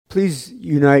Please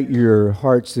unite your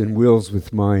hearts and wills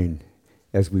with mine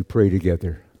as we pray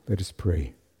together. Let us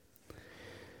pray.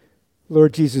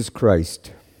 Lord Jesus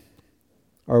Christ,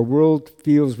 our world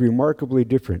feels remarkably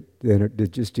different than it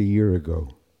did just a year ago.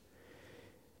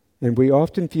 And we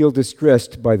often feel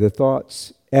distressed by the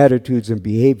thoughts, attitudes, and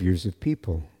behaviors of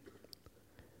people.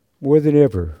 More than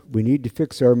ever, we need to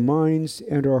fix our minds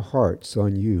and our hearts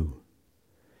on you,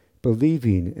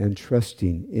 believing and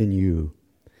trusting in you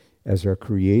as our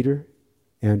Creator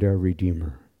and our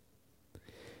Redeemer.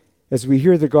 As we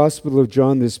hear the Gospel of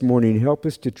John this morning, help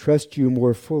us to trust you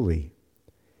more fully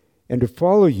and to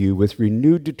follow you with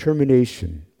renewed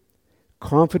determination,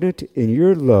 confident in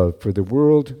your love for the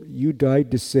world you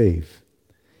died to save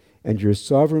and your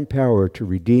sovereign power to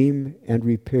redeem and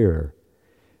repair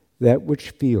that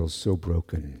which feels so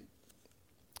broken.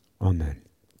 Amen.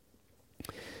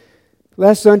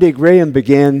 Last Sunday, Graham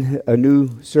began a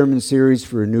new sermon series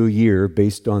for a new year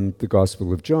based on the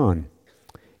Gospel of John.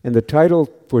 And the title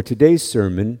for today's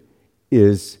sermon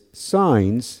is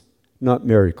Signs, Not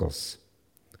Miracles.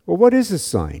 Well, what is a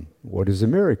sign? What is a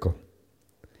miracle?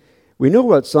 We know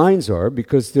what signs are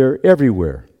because they're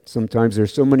everywhere. Sometimes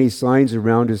there's so many signs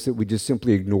around us that we just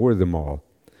simply ignore them all.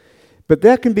 But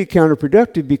that can be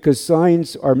counterproductive because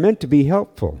signs are meant to be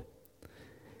helpful.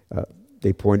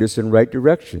 They point us in right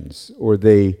directions, or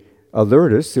they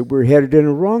alert us that we're headed in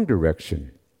a wrong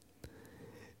direction.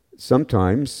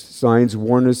 Sometimes signs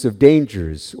warn us of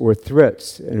dangers or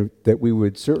threats that we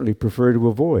would certainly prefer to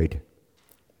avoid.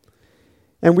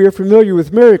 And we are familiar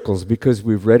with miracles because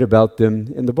we've read about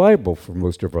them in the Bible for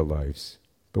most of our lives.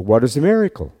 But what is a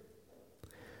miracle?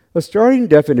 A starting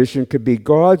definition could be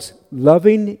God's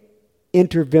loving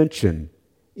intervention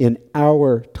in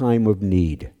our time of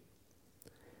need.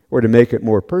 Or to make it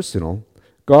more personal,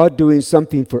 God doing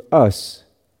something for us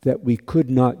that we could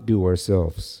not do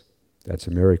ourselves. That's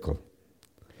a miracle.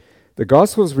 The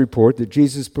Gospels report that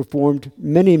Jesus performed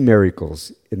many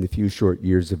miracles in the few short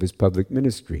years of his public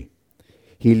ministry,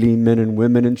 healing men and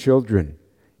women and children,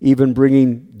 even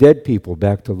bringing dead people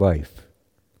back to life.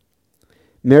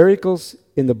 Miracles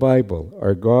in the Bible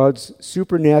are God's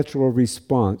supernatural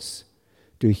response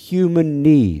to human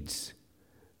needs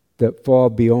that fall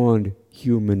beyond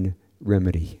human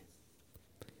remedy.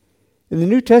 In the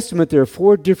New Testament, there are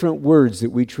 4 different words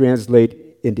that we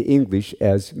translate into English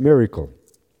as miracle.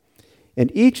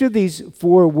 And each of these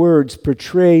 4 words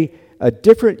portray a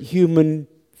different human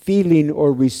feeling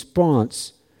or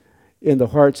response in the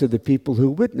hearts of the people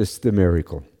who witnessed the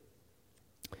miracle.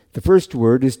 The first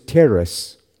word is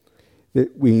teres,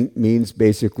 that means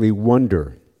basically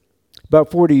wonder.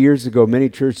 About 40 years ago, many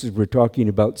churches were talking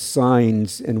about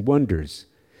signs and wonders.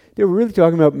 They were really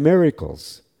talking about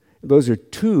miracles. Those are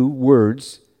 2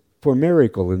 words for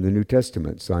miracle in the New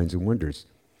Testament, signs and wonders.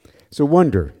 So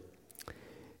wonder.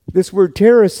 This word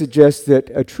terror suggests that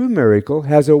a true miracle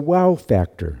has a wow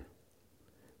factor.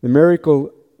 The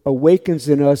miracle awakens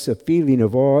in us a feeling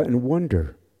of awe and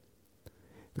wonder.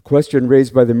 The question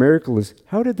raised by the miracle is,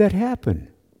 how did that happen?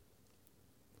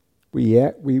 We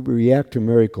react to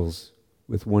miracles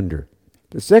with wonder.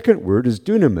 The second word is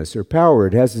dunamis, or power.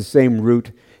 It has the same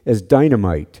root as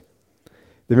dynamite.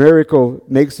 The miracle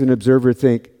makes an observer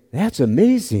think, that's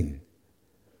amazing.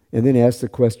 And then ask the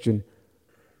question,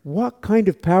 what kind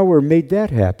of power made that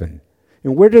happen?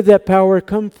 And where did that power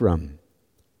come from?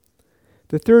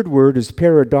 The third word is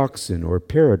paradoxon, or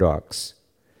paradox.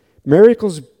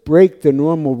 Miracles break the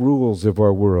normal rules of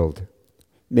our world,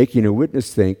 making a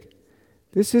witness think,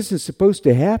 this isn't supposed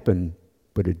to happen,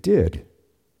 but it did.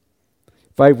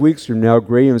 5 weeks from now,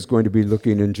 Graham is going to be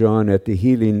looking in John at the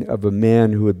healing of a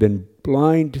man who had been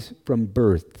blind from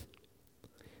birth.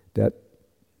 That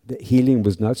healing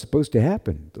was not supposed to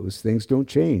happen. Those things don't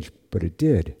change, but it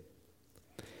did.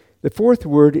 The fourth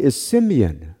word is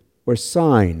Simeon, or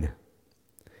sign.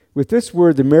 With this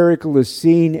word, the miracle is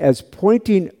seen as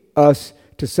pointing us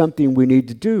to something we need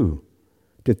to do,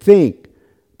 to think,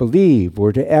 believe,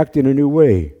 or to act in a new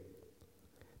way.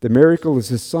 The miracle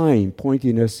is a sign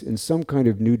pointing us in some kind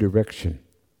of new direction.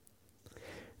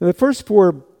 Now, the first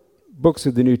 4 books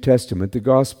of the New Testament, the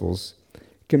Gospels,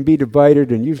 can be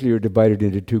divided, and usually are divided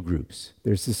into 2 groups.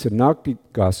 There's the Synoptic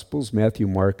Gospels, Matthew,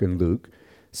 Mark, and Luke.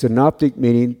 Synoptic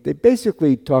meaning they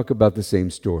basically talk about the same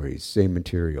stories, same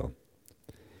material.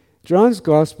 John's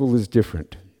Gospel is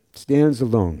different, stands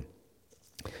alone.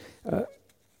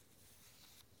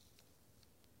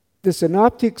 The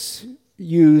Synoptics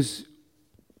use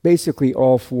basically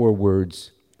all 4 words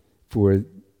for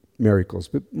miracles,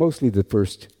 but mostly the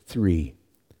first 3.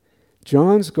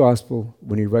 John's Gospel,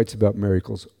 when he writes about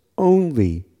miracles,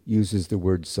 only uses the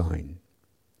word sign.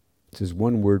 It's his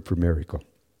one word for miracle.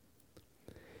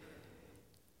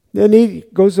 Then he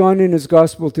goes on in his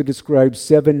gospel to describe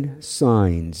 7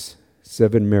 signs,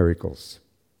 7 miracles.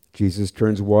 Jesus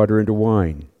turns water into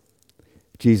wine.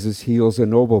 Jesus heals a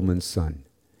nobleman's son.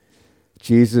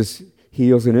 Jesus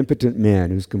heals an impotent man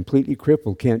who's completely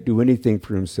crippled, can't do anything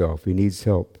for himself. He needs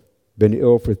help. Been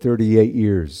ill for 38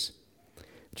 years.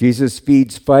 Jesus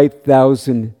feeds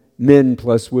 5,000 men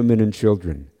plus women and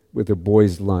children with a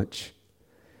boy's lunch.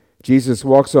 Jesus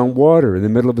walks on water in the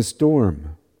middle of a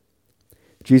storm.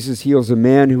 Jesus heals a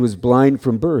man who was blind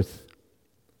from birth.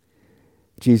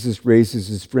 Jesus raises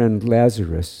his friend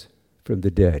Lazarus from the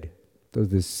dead. Those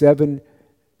are the 7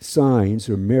 signs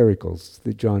or miracles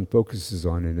that John focuses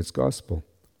on in his gospel.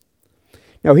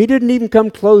 Now, he didn't even come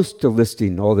close to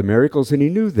listing all the miracles, and he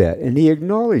knew that, and he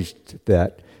acknowledged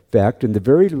that fact in the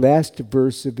very last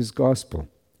verse of his gospel.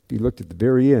 If you looked at the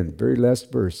very end, very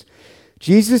last verse,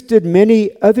 Jesus did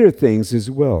many other things as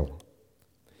well.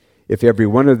 If every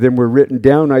one of them were written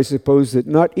down, I suppose that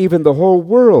not even the whole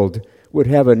world would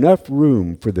have enough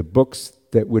room for the books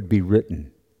that would be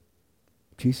written.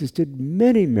 Jesus did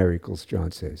many miracles,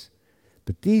 John says.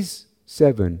 But these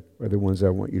 7 are the ones I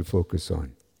want you to focus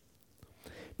on.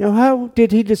 Now, how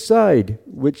did he decide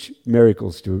which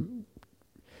miracles to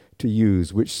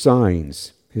use, which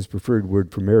signs, his preferred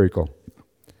word for miracle?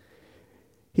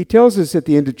 He tells us at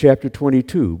the end of chapter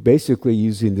 22, basically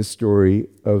using the story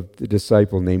of the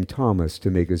disciple named Thomas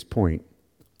to make his point.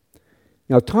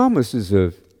 Now, Thomas is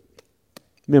a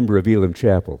member of Elam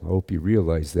Chapel. I hope you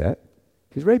realize that.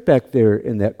 He's right back there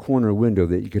in that corner window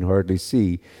that you can hardly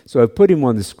see. So I've put him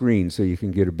on the screen so you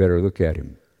can get a better look at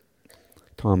him.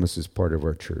 Thomas is part of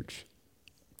our church.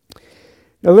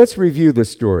 Now let's review the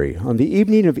story. On the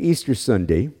evening of Easter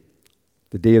Sunday,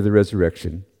 the day of the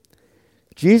resurrection,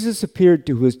 Jesus appeared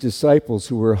to his disciples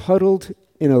who were huddled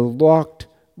in a locked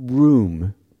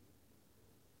room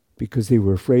because they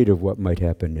were afraid of what might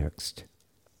happen next.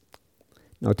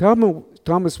 Now,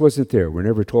 Thomas wasn't there. We're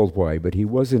never told why, but he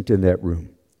wasn't in that room.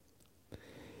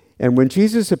 And when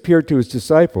Jesus appeared to his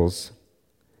disciples,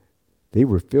 they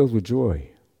were filled with joy.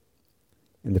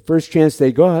 And the first chance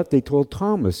they got, they told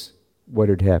Thomas what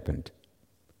had happened.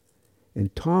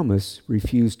 And Thomas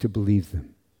refused to believe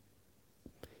them.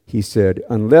 He said,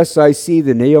 "Unless I see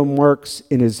the nail marks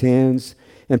in his hands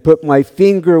and put my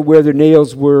finger where the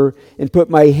nails were and put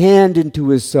my hand into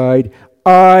his side,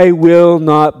 I will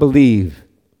not believe."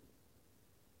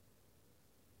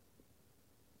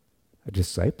 A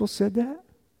disciple said that?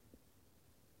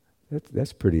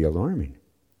 That's pretty alarming.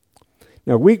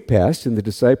 Now, a week passed, and the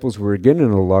disciples were again in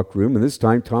a locked room, and this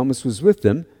time Thomas was with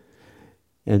them,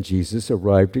 and Jesus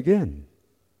arrived again,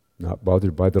 not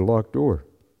bothered by the locked door.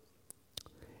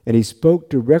 And he spoke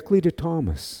directly to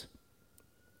Thomas.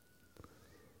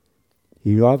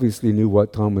 He obviously knew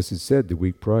what Thomas had said the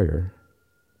week prior,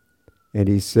 and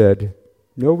he said,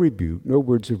 no rebuke, no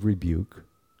words of rebuke,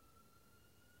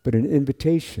 but an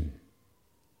invitation.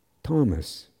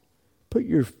 Thomas, put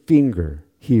your finger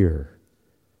here.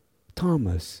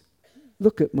 Thomas,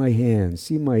 look at my hands,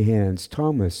 see my hands.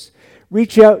 Thomas,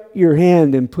 reach out your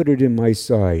hand and put it in my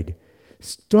side.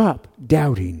 Stop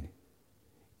doubting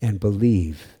and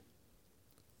believe.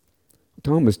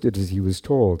 Thomas did as he was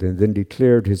told and then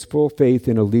declared his full faith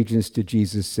and allegiance to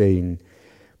Jesus, saying,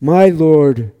 "My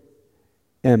Lord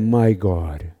and my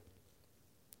God."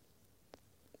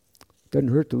 Doesn't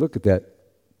hurt to look at that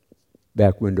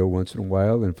back window once in a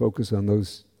while and focus on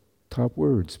those top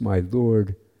words, my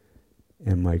Lord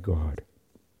and my God.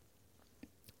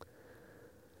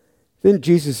 Then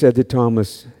Jesus said to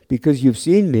Thomas, "Because you've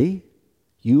seen me,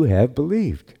 you have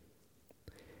believed.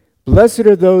 Blessed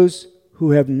are those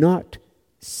who have not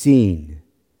seen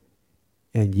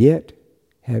and yet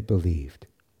have believed."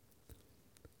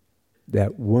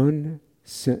 That one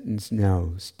sentence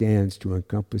now stands to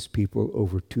encompass people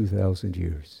over 2,000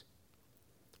 years.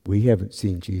 We haven't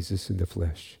seen Jesus in the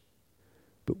flesh,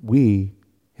 but we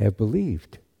have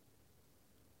believed.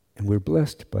 And we're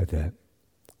blessed by that.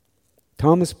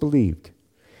 Thomas believed.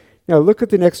 Now look at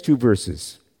the next 2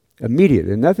 verses.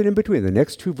 Immediately, and nothing in between, the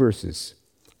next 2 verses.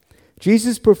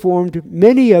 Jesus performed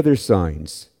many other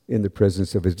signs in the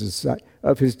presence of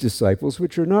his disciples,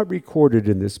 which are not recorded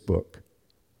in this book.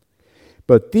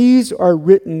 But these are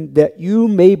written that you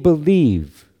may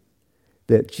believe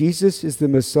that Jesus is the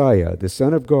Messiah, the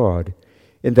Son of God,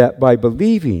 and that by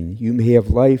believing you may have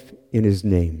life in his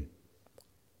name.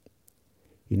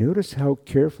 You notice how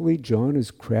carefully John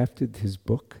has crafted his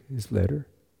book, his letter?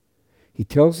 He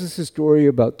tells us a story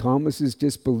about Thomas's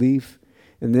disbelief,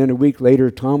 and then a week later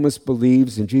Thomas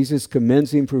believes, and Jesus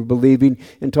commends him for believing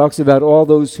and talks about all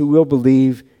those who will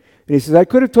believe. And he says, I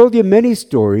could have told you many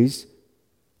stories,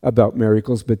 about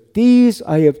miracles, but these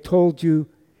I have told you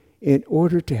in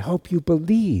order to help you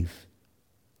believe.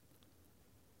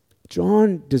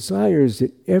 John desires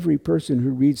that every person who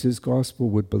reads his gospel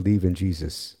would believe in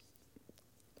Jesus.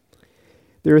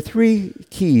 There are three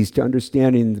keys to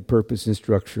understanding the purpose and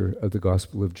structure of the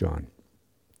Gospel of John.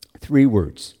 Three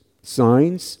words: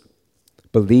 signs,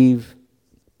 believe,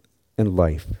 and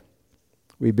life.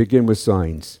 We begin with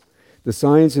signs. The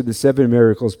signs are the 7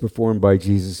 miracles performed by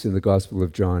Jesus in the Gospel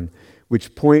of John,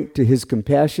 which point to his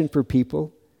compassion for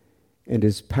people and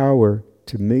his power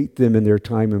to meet them in their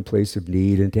time and place of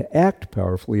need and to act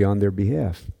powerfully on their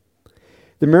behalf.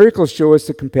 The miracles show us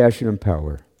the compassion and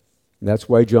power. And that's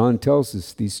why John tells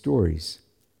us these stories.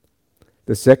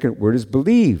 The second word is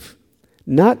believe,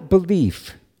 not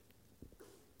belief.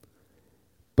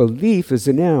 Belief is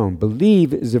a noun.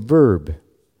 Believe is a verb.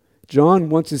 John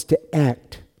wants us to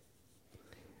act.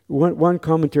 One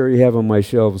commentary I have on my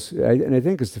shelves, and I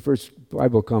think it's the first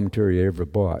Bible commentary I ever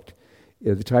bought.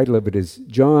 The title of it is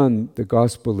John, the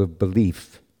Gospel of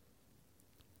Belief.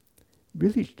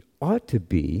 Really ought to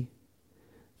be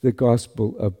the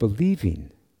Gospel of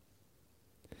Believing.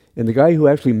 And the guy who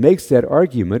actually makes that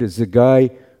argument is the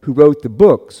guy who wrote the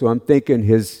book. So I'm thinking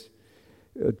his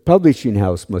publishing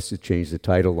house must have changed the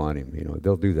title on him. You know,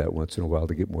 they'll do that once in a while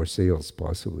to get more sales,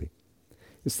 possibly.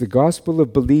 It's the Gospel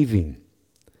of Believing.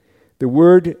 The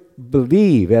word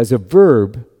believe as a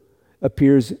verb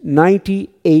appears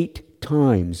 98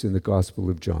 times in the Gospel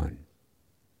of John.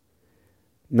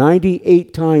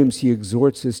 98 times he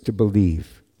exhorts us to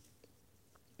believe.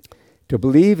 To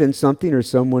believe in something or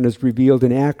someone is revealed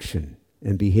in action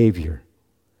and behavior.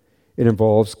 It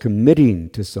involves committing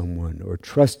to someone or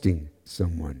trusting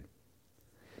someone.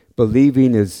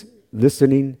 Believing is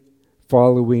listening,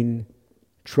 following,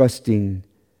 trusting,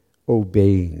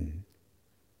 obeying.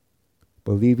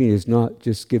 Believing is not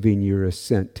just giving your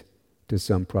assent to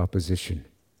some proposition.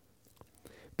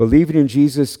 Believing in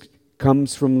Jesus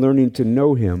comes from learning to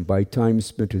know him by time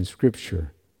spent in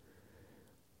Scripture,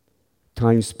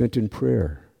 time spent in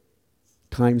prayer,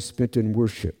 time spent in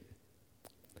worship,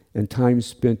 and time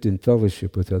spent in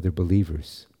fellowship with other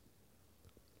believers.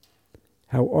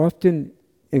 How often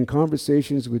in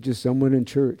conversations with just someone in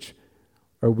church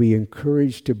are we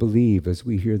encouraged to believe as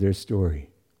we hear their story?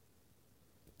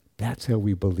 That's how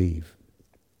we believe.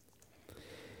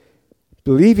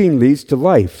 Believing leads to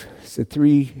life. It's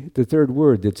the third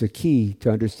word that's a key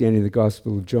to understanding the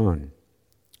Gospel of John.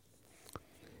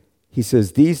 He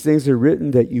says, these things are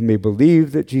written that you may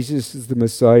believe that Jesus is the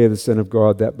Messiah, the Son of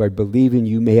God, that by believing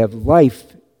you may have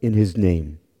life in his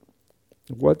name.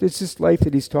 What is this life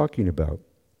that he's talking about?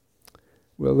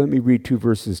 Well, let me read 2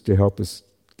 verses to help us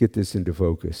get this into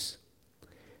focus.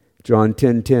 John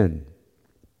 10:10.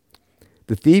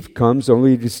 The thief comes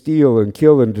only to steal and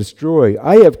kill and destroy.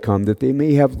 I have come that they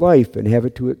may have life and have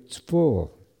it to its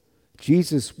full.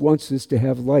 Jesus wants us to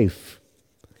have life.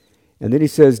 And then he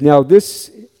says, now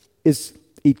this is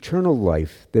eternal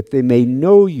life, that they may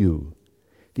know you,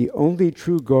 the only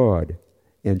true God,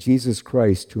 and Jesus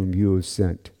Christ whom you have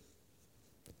sent.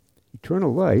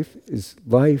 Eternal life is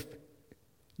life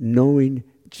knowing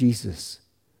Jesus.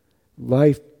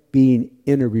 Life being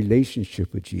in a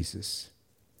relationship with Jesus.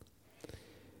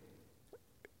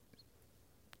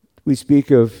 We speak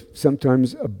of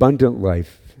sometimes abundant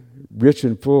life, rich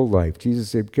and full life. Jesus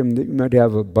said, come that you might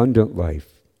have abundant life.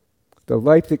 The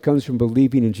life that comes from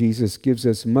believing in Jesus gives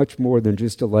us much more than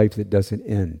just a life that doesn't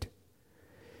end.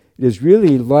 It is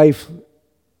really life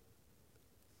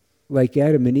like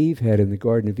Adam and Eve had in the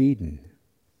Garden of Eden.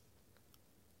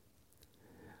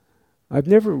 I've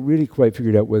never really quite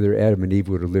figured out whether Adam and Eve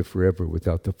would have lived forever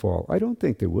without the fall. I don't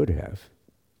think they would have.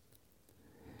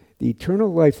 The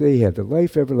eternal life they had, the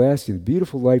life everlasting, the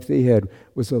beautiful life they had,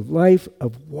 was a life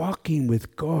of walking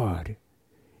with God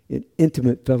in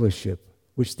intimate fellowship,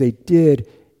 which they did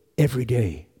every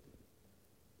day.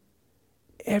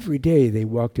 Every day they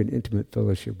walked in intimate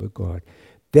fellowship with God.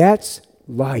 That's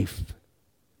life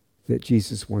that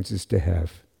Jesus wants us to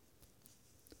have.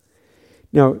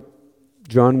 Now,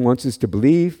 John wants us to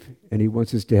believe, and he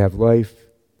wants us to have life,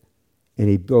 and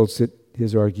he builds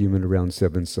his argument around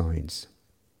 7 signs.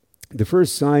 The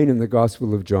first sign in the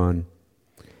Gospel of John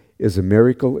is a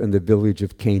miracle in the village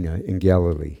of Cana in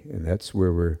Galilee, and that's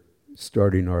where we're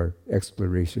starting our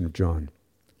exploration of John.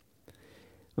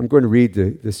 I'm going to read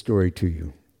the story to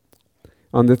you.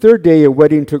 On the 3rd day, a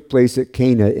wedding took place at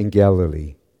Cana in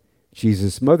Galilee.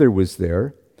 Jesus' mother was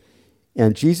there,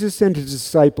 and Jesus and his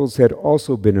disciples had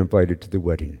also been invited to the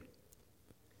wedding.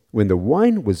 When the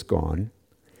wine was gone,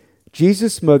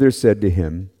 Jesus' mother said to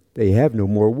him, "They have no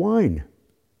more wine."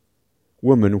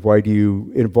 "Woman, why do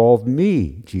you involve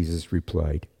me?" Jesus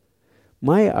replied.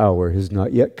 "My hour has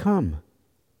not yet come."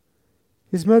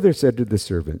 His mother said to the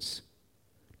servants,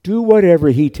 "Do whatever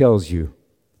he tells you."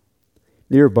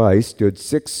 Nearby stood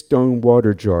 6 stone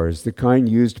water jars, the kind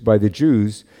used by the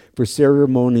Jews for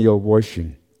ceremonial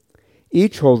washing,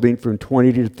 each holding from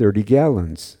 20 to 30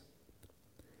 gallons.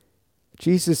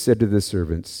 Jesus said to the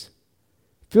servants,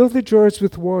 "Fill the jars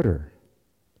with water."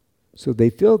 So they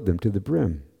filled them to the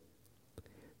brim.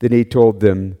 Then he told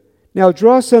them, "Now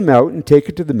draw some out and take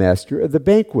it to the master of the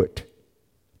banquet."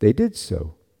 They did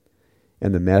so.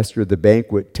 And the master of the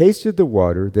banquet tasted the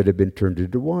water that had been turned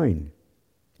into wine.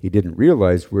 He didn't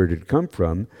realize where it had come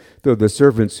from, though the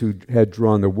servants who had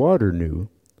drawn the water knew.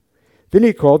 Then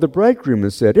he called the bridegroom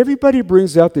and said, "Everybody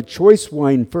brings out the choice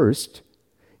wine first,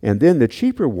 and then the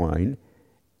cheaper wine,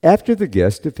 after the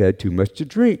guests have had too much to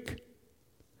drink.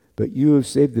 But you have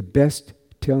saved the best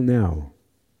till now."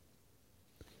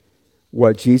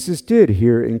 What Jesus did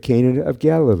here in Cana of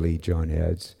Galilee, John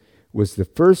adds, was the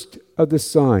first of the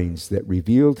signs that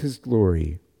revealed his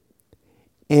glory,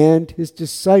 and his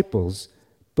disciples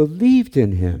believed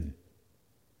in him.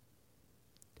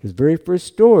 His very first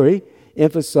story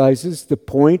emphasizes the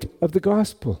point of the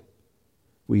gospel.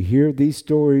 We hear these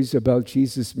stories about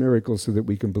Jesus' miracles so that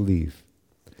we can believe.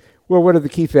 Well, what are the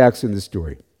key facts in the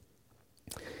story?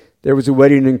 There was a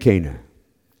wedding in Cana.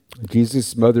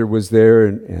 Jesus' mother was there,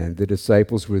 and the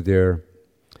disciples were there.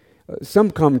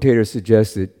 Some commentators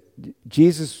suggest that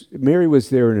Mary was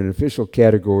there in an official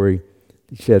category.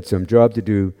 She had some job to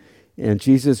do, and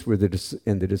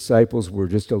and the disciples were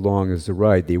just along as a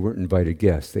ride. They weren't invited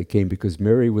guests. They came because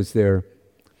Mary was there.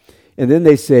 And then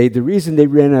they say the reason they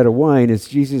ran out of wine is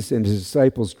Jesus and his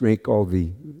disciples drank all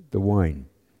the wine.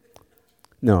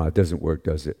 No, it doesn't work,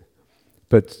 does it?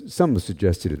 But some have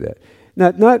suggested that.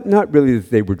 Not really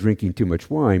that they were drinking too much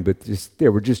wine, but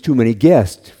there were just too many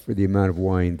guests for the amount of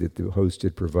wine that the host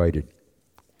had provided.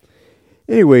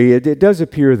 Anyway, it does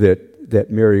appear that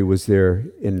Mary was there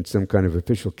in some kind of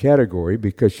official category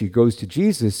because she goes to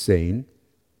Jesus saying,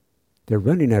 "They're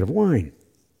running out of wine."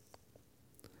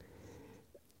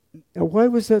 Now, why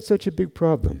was that such a big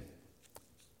problem?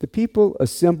 The people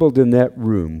assembled in that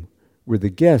room were the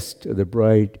guests of the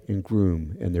bride and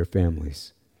groom and their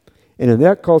families. And in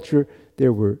that culture,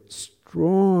 there were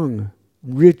strong,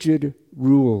 rigid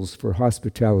rules for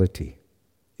hospitality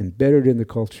embedded in the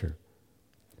culture.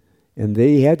 And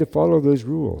they had to follow those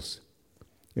rules.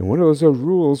 And one of those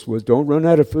rules was don't run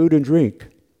out of food and drink.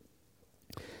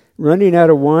 Running out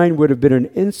of wine would have been an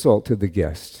insult to the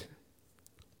guests.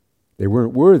 They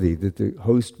weren't worthy that the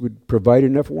host would provide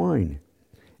enough wine.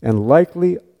 And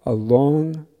likely a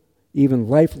long, even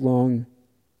lifelong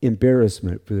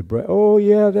embarrassment for the bride. "Oh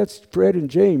yeah, that's Fred and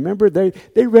Jane. Remember, they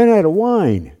ran out of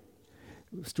wine."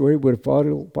 The story would have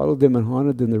followed them and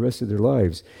haunted them the rest of their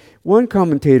lives. One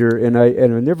commentator, and I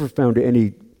never found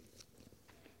any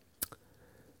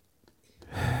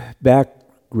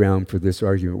background for this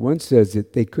argument, one says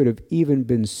that they could have even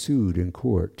been sued in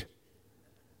court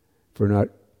for not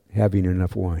having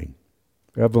enough wine.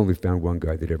 I've only found one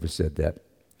guy that ever said that.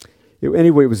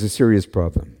 Anyway, it was a serious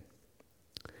problem.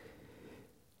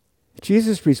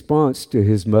 Jesus' response to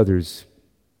his mother's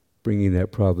bringing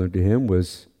that problem to him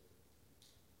was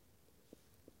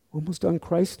almost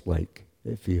unchristlike,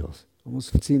 it feels.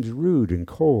 Almost seems rude and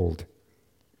cold.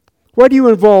 "Why do you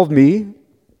involve me?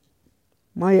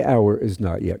 My hour is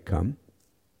not yet come."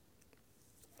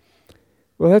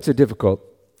 Well, that's a difficult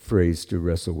phrase to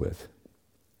wrestle with.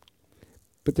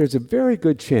 But there's a very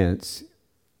good chance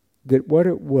that what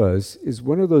it was is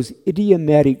one of those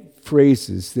idiomatic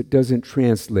phrases that doesn't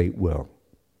translate well.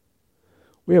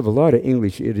 We have a lot of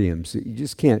English idioms that you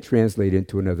just can't translate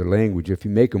into another language. If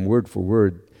you make them word for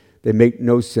word, they make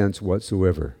no sense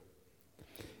whatsoever.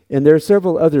 And there are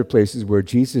several other places where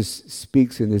Jesus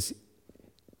speaks in this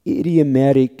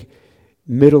idiomatic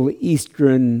Middle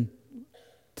Eastern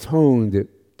tone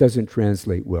that doesn't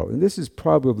translate well. And this is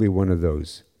probably one of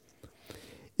those.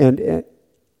 And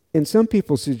some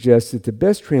people suggest that the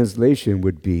best translation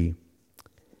would be,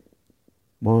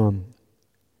 "Mom,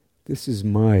 this is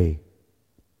my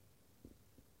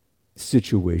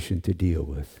situation to deal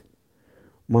with.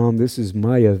 Mom, this is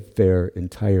my affair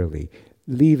entirely.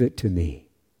 Leave it to me."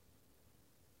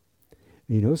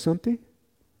 You know something?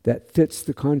 That fits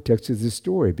the context of the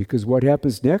story, because what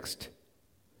happens next?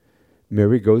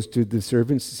 Mary goes to the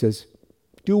servants and says,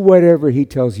 "Do whatever he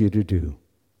tells you to do."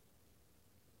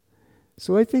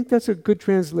 So I think that's a good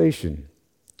translation.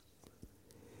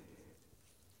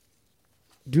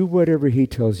 Do whatever he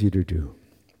tells you to do.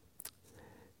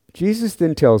 Jesus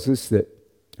then tells us that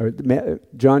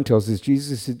John tells us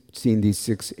Jesus had seen these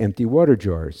 6 empty water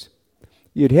jars.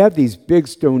 You'd have these big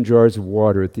stone jars of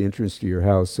water at the entrance to your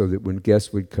house so that when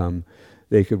guests would come,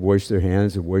 they could wash their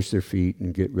hands and wash their feet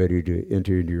and get ready to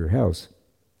enter into your house.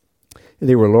 And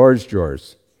they were large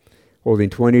jars, holding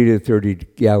 20 to 30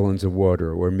 gallons of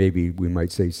water, or maybe we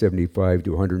might say 75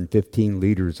 to 115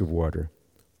 liters of water.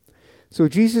 So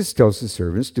Jesus tells the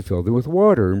servants to fill them with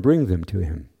water and bring them to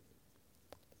him.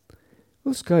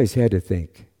 Those guys had to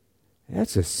think,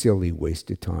 that's a silly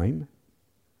waste of time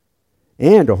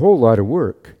and a whole lot of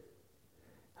work.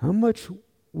 How much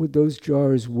would those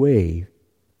jars weigh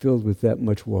filled with that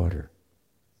much water?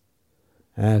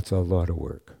 That's a lot of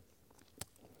work.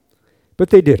 But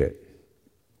they did it.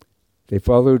 They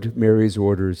followed Mary's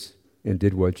orders and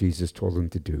did what Jesus told them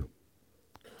to do.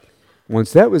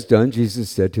 Once that was done, Jesus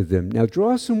said to them, now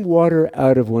draw some water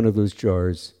out of one of those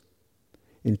jars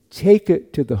and take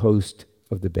it to the host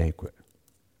of the banquet.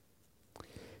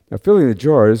 Now, filling the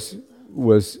jars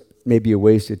was maybe a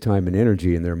waste of time and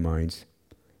energy in their minds,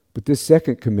 but this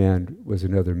second command was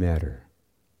another matter.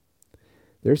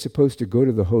 They're supposed to go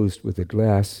to the host with a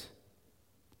glass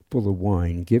full of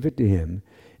wine, give it to him,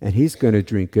 and he's going to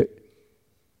drink it,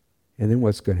 and then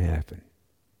what's going to happen?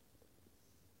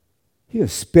 He'll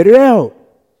spit it out.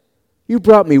 You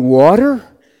brought me water?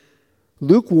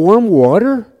 Lukewarm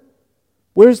water?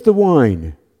 Where's the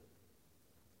wine?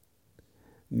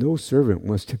 No servant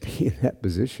wants to be in that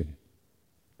position.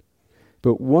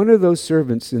 But one of those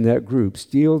servants in that group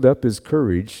steeled up his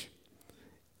courage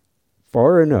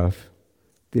far enough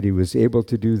that he was able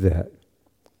to do that.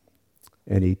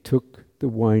 And he took the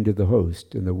wine to the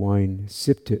host, and the wine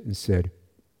sipped it and said,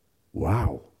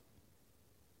 wow.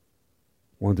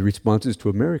 One of the responses to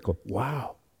a miracle,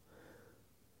 wow.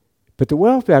 But the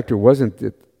wow factor wasn't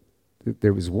that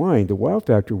there was wine. The wow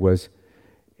factor was,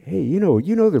 hey, you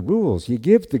know the rules. You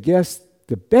give the guests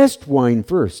the best wine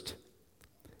first.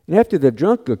 And after they've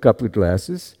drunk a couple of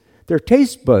glasses, their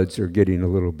taste buds are getting a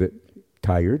little bit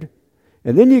tired.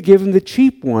 And then you give them the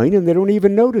cheap wine and they don't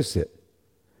even notice it.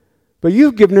 But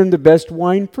you've given them the best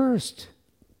wine first.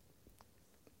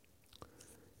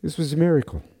 This was a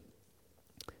miracle.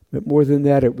 But more than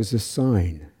that, it was a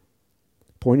sign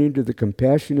pointing to the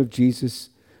compassion of Jesus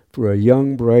for a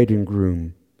young bride and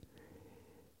groom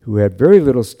who had very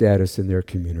little status in their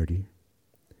community,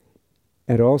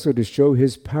 and also to show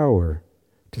his power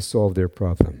to solve their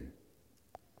problem.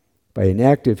 By an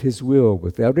act of his will,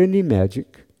 without any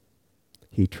magic,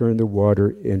 he turned the water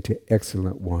into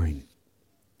excellent wine.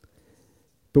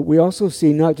 But we also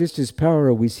see not just his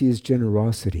power, we see his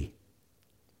generosity.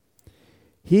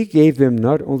 He gave them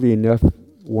not only enough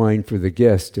wine for the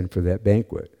guest and for that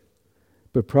banquet,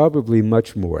 but probably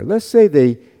much more. Let's say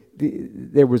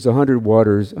there was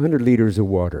 100 liters of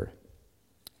water.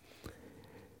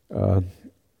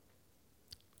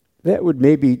 That would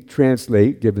maybe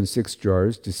translate, given 6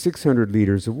 jars, to 600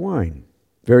 liters of wine.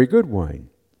 Very good wine.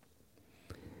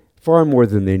 Far more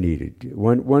than they needed.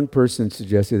 One person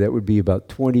suggested that would be about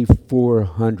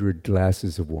 2,400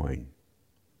 glasses of wine.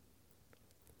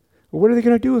 Well, what are they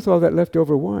going to do with all that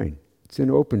leftover wine? It's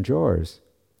in open jars.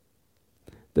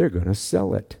 They're going to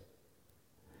sell it.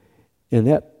 And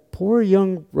that poor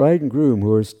young bride and groom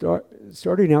who are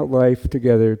starting out life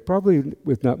together, probably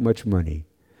with not much money,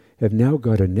 have now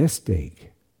got a nest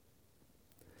egg.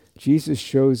 Jesus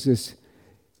shows us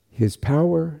his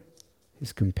power,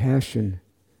 his compassion,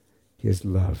 his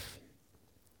love.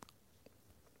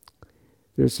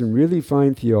 There's some really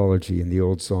fine theology in the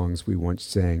old songs we once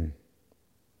sang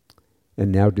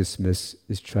and now dismiss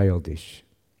as childish.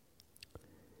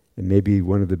 And maybe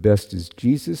one of the best is,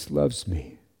 Jesus loves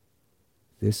me.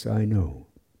 This I know,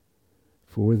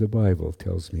 for the Bible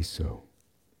tells me so.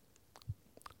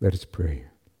 Let us pray.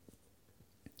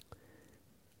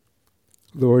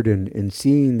 Lord, in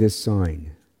seeing this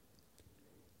sign,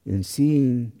 in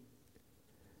seeing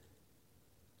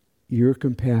your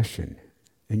compassion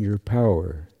and your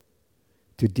power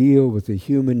to deal with a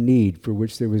human need for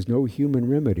which there was no human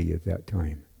remedy at that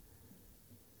time,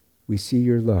 we see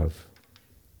your love.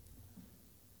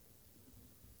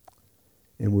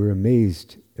 And we're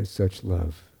amazed at such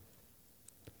love.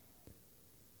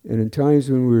 And in times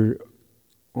when we're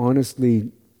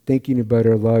honestly thinking about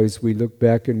our lives, we look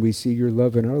back and we see your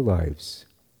love in our lives.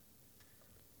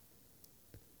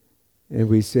 And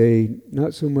we say,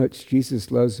 not so much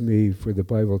Jesus loves me for the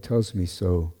Bible tells me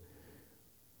so.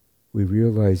 We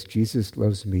realize Jesus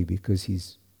loves me because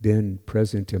he's been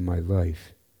present in my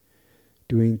life,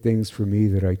 doing things for me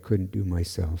that I couldn't do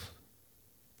myself,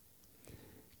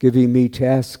 giving me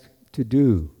tasks to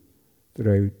do that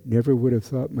I never would have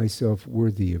thought myself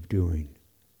worthy of doing.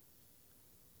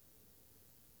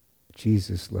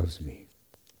 Jesus loves me.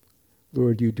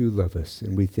 Lord, you do love us,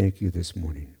 and we thank you this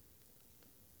morning.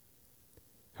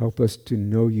 Help us to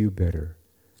know you better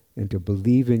and to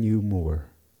believe in you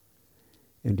more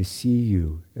and to see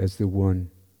you as the one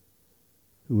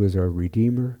who is our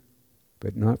Redeemer,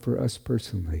 but not for us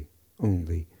personally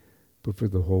only, but for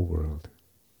the whole world.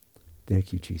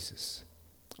 Thank you, Jesus.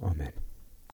 Amen.